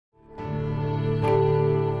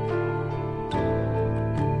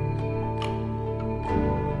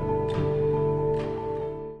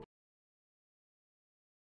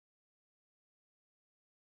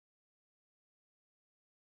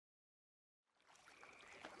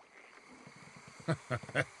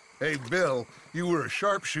Hey, Bill, you were a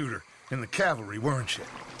sharpshooter in the cavalry, weren't you?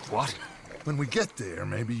 What? When we get there,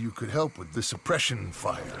 maybe you could help with the suppression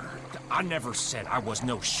fire. I never said I was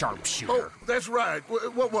no sharpshooter. Oh, that's right.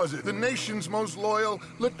 What was it? The nation's most loyal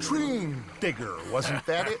latrine digger, wasn't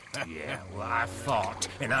that it? Yeah, well, I fought,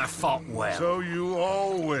 and I fought well. So you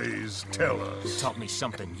always tell us. Taught me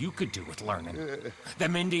something you could do with learning.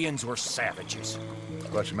 Them Indians were savages.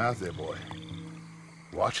 Watch your mouth there, boy.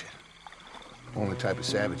 Watch it. Only type of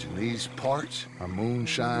savage in these parts are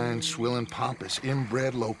moonshine, swilling, pompous,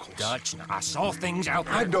 inbred locals. Dutch, I saw things out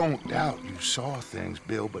there. I don't doubt you saw things,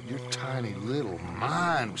 Bill, but your tiny little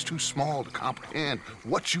mind was too small to comprehend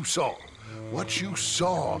what you saw. What you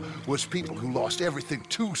saw was people who lost everything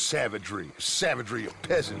to savagery. Savagery of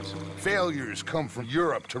peasants. Failures come from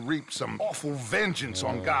Europe to reap some awful vengeance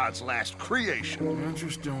on God's last creation.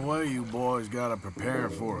 Interesting way you boys gotta prepare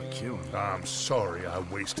for a killing. I'm sorry I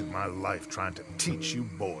wasted my life trying to teach you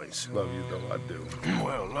boys. Love you though, I do.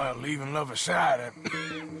 Well, leaving love aside,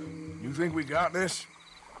 you think we got this?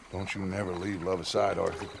 Don't you never leave love aside,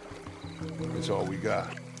 Arthur. It's all we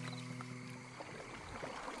got.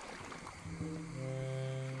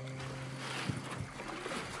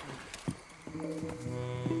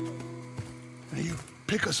 Now you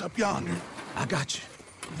pick us up yonder. I got you.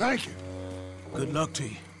 Thank you. Good luck to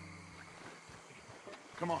you.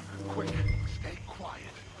 Come on, quick. Stay quiet.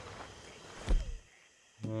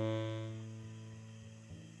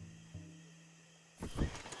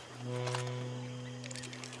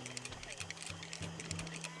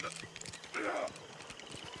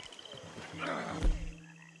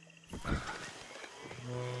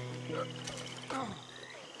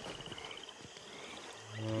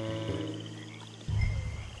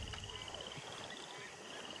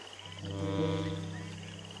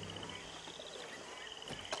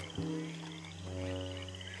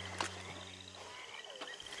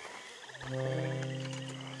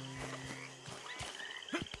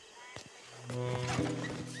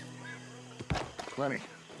 Lenny,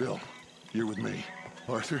 Bill, you're with me.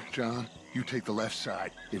 Arthur, John, you take the left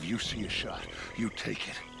side. If you see a shot, you take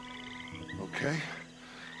it. Okay?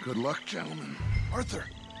 Good luck, gentlemen. Arthur,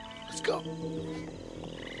 let's go.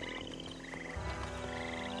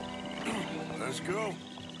 Let's go.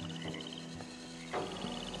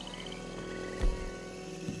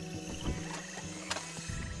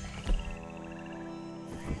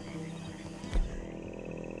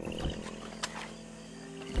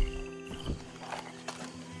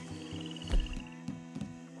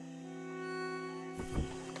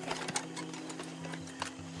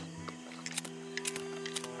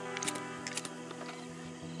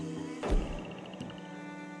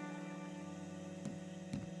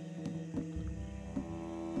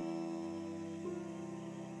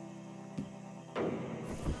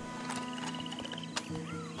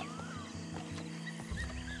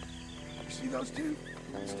 See those two?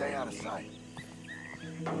 Stay out of sight.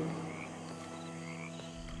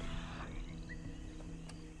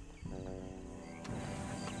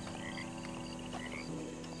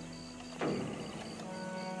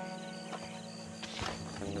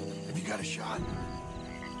 Have you got a shot?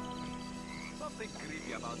 Something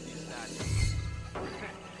creepy about these statues.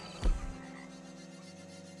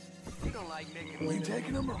 You don't like making... Are you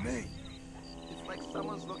taking them or me? It's like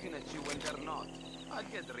someone's looking at you when they're not. I'd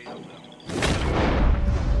get rid of them.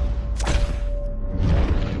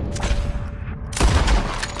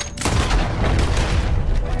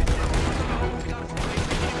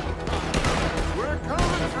 We're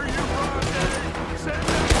coming for you, Rodney! Send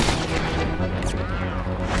it!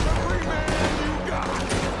 Every man you got!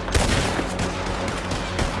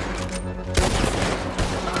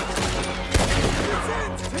 It's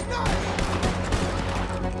it! Tonight!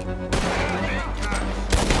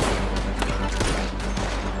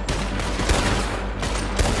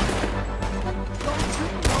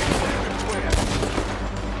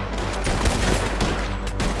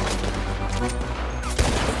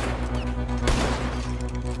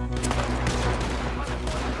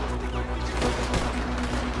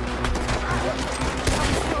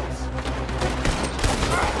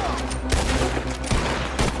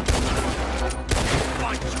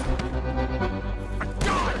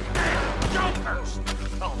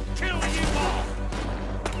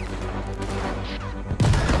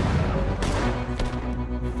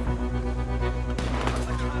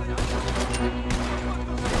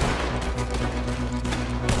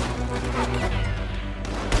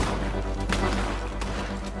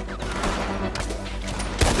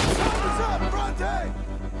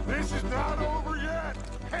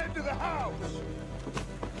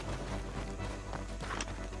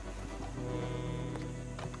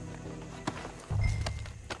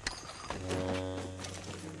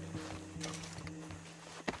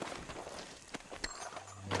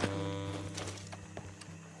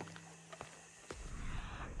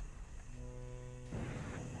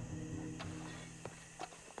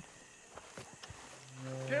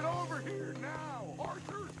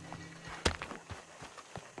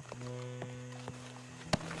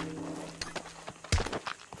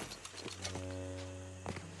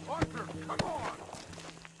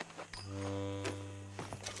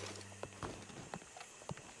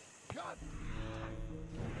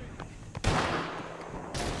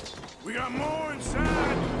 got more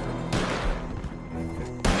inside.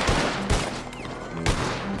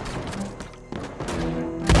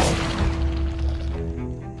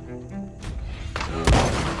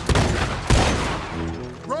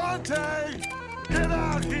 Bronte! Get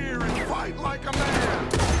out here and fight like a man!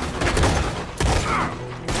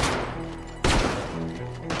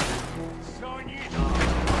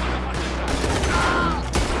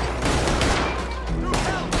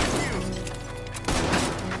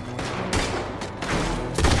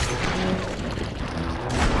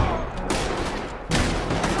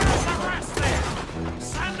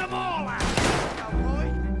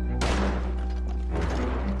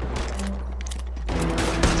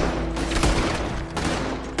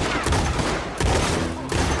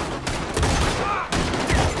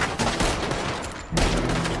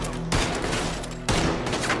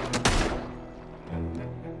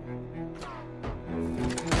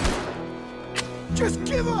 Just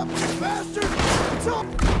give up, you bastard! It's all...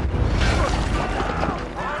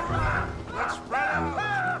 Let's spread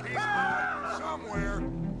out. He's hiding somewhere.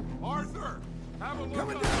 Arthur, have a look.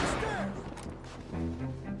 Coming downstairs!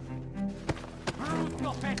 Who's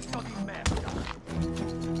your best fucking master?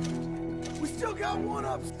 We still got one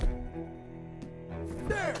upstairs!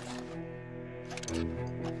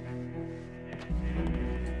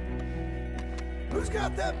 Who's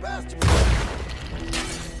got that bastard?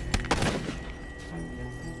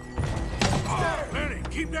 Oh, Lenny,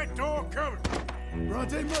 keep that door covered.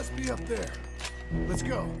 Bronte must be up there. Let's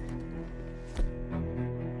go.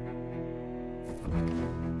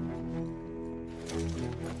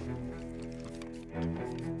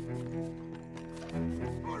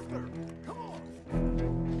 Arthur, come on.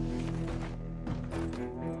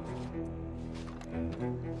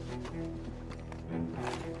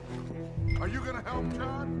 Are you gonna help,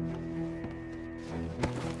 John?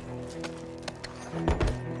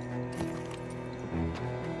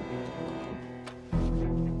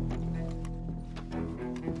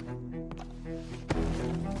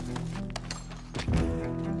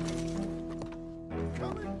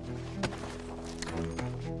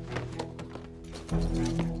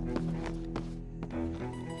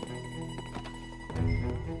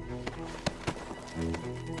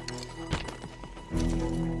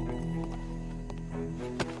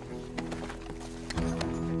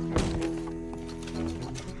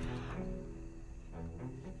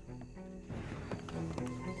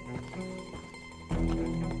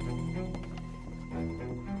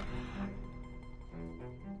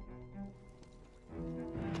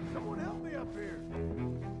 Someone help me up here.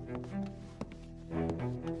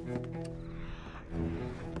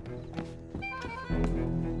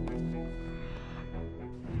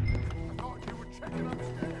 I thought you were checking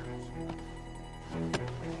upstairs.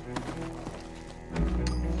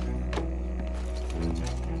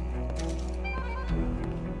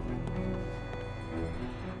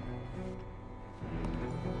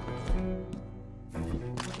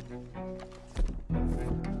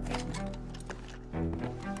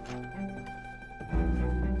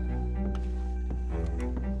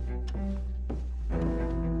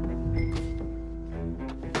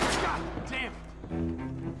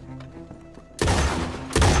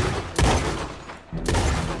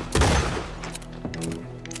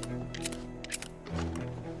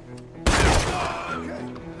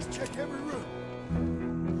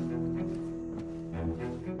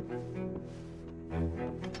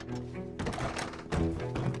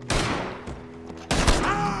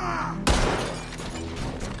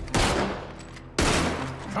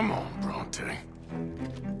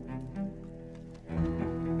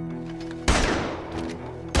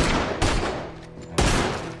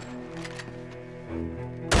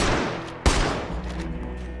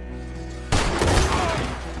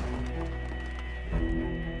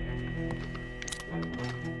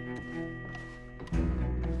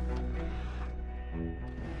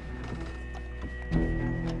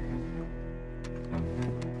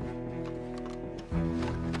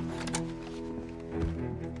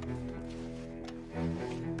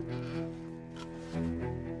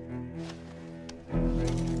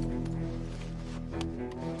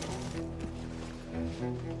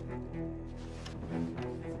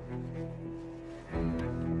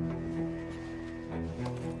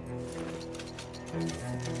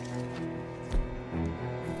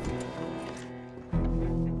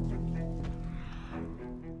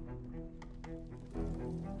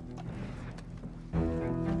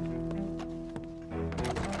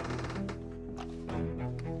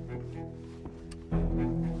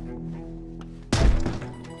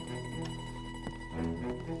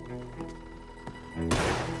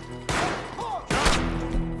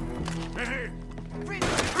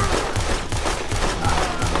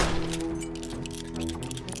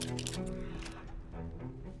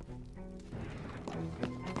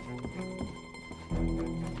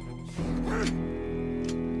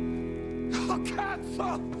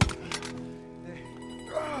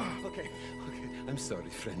 Okay, I'm sorry,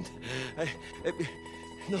 friend.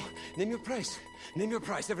 No, name your price. Name your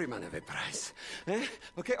price. Every man have a price. Eh?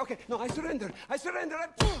 Okay, no, I surrender.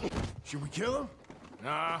 Should we kill him?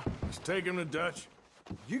 Nah, let's take him to Dutch.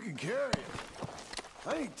 You can carry him.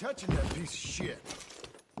 I ain't touching that piece of shit.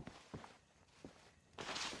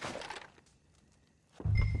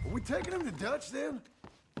 Are we taking him to Dutch, then?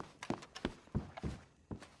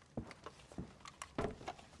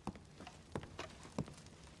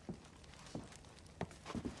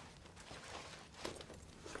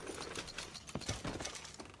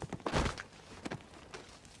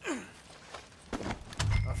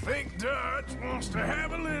 I think Dutch wants to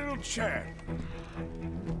have a little chat.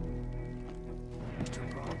 Mr.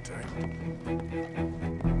 Bronte.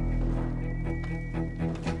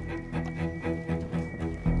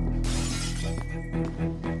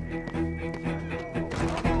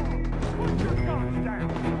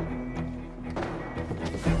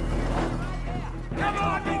 Come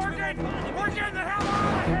on, Morgan! We're getting the hell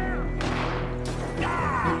out of here!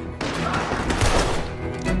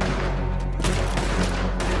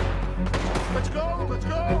 Let's go!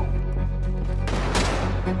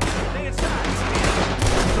 Stay inside!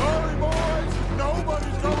 Sorry, boys.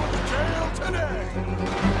 Nobody's going to jail today.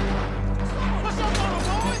 What's up, little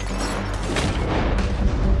boy?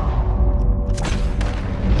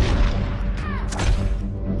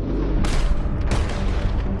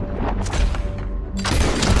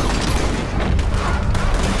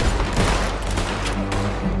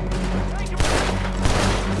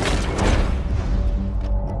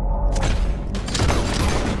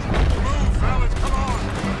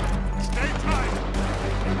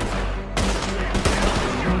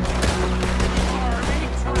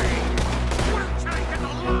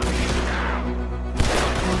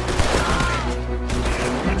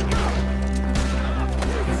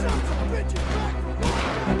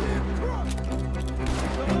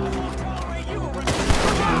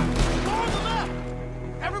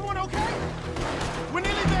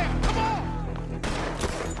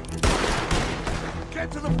 Get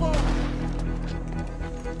to the boat!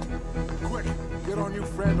 Quick, get our new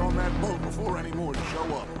friend on that boat before any more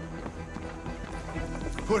show up.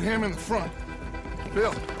 Put him in the front.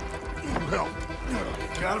 Bill.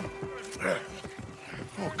 Got him?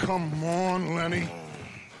 Oh, come on, Lenny.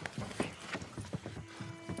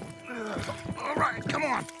 All right, come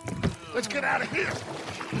on. Let's get out of here.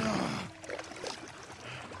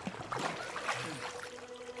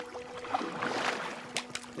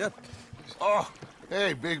 Yep. Oh,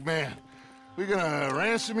 hey, big man. We gonna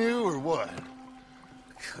ransom you or what?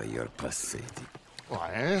 You're pathetic. Well,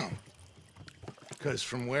 I am. Because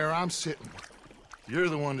from where I'm sitting, you're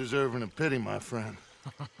the one deserving of pity, my friend.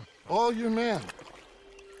 All your men,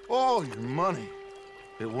 all your money,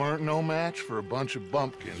 it weren't no match for a bunch of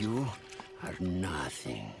bumpkins. You are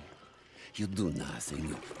nothing. You do nothing.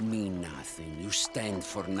 You mean nothing. You stand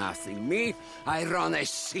for nothing. Me, I run a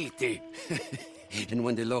city. And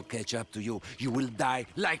when the law catch up to you, you will die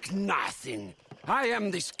like nothing. I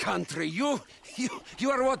am this country. You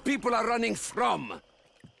are what people are running from.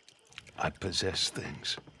 I possess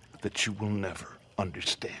things that you will never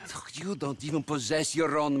understand. You don't even possess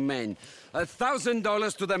your own men.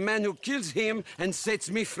 $1,000 to the man who kills him and sets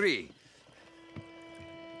me free.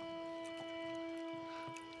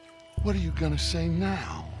 What are you gonna say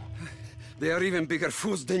now? They are even bigger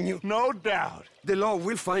fools than you. No doubt. The law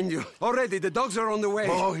will find you. Already, the dogs are on the way.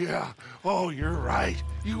 Oh, yeah. Oh, you're right.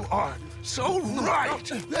 You are so right.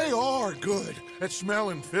 They are good at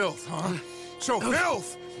smelling filth, huh? So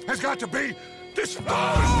filth has got to be disposed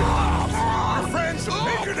of. Our friends the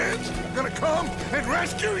Pinkertons are gonna come and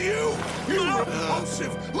rescue you, you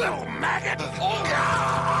repulsive little maggot.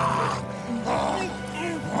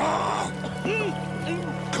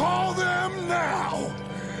 Call them now.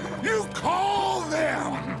 You call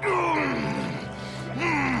them.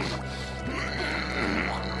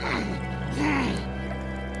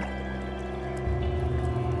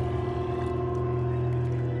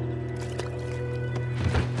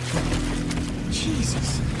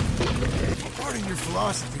 Jesus. Part of your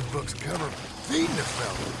philosophy books cover feeding a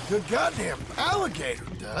fella to a goddamn alligator,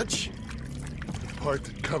 Dutch. The part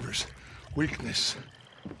that covers weakness.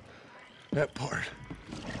 That part.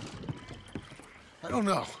 I don't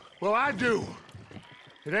know. Well, I do.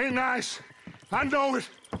 It ain't nice. I know it.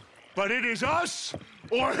 But it is us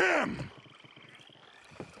or him.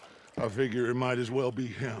 I figure it might as well be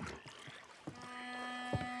him.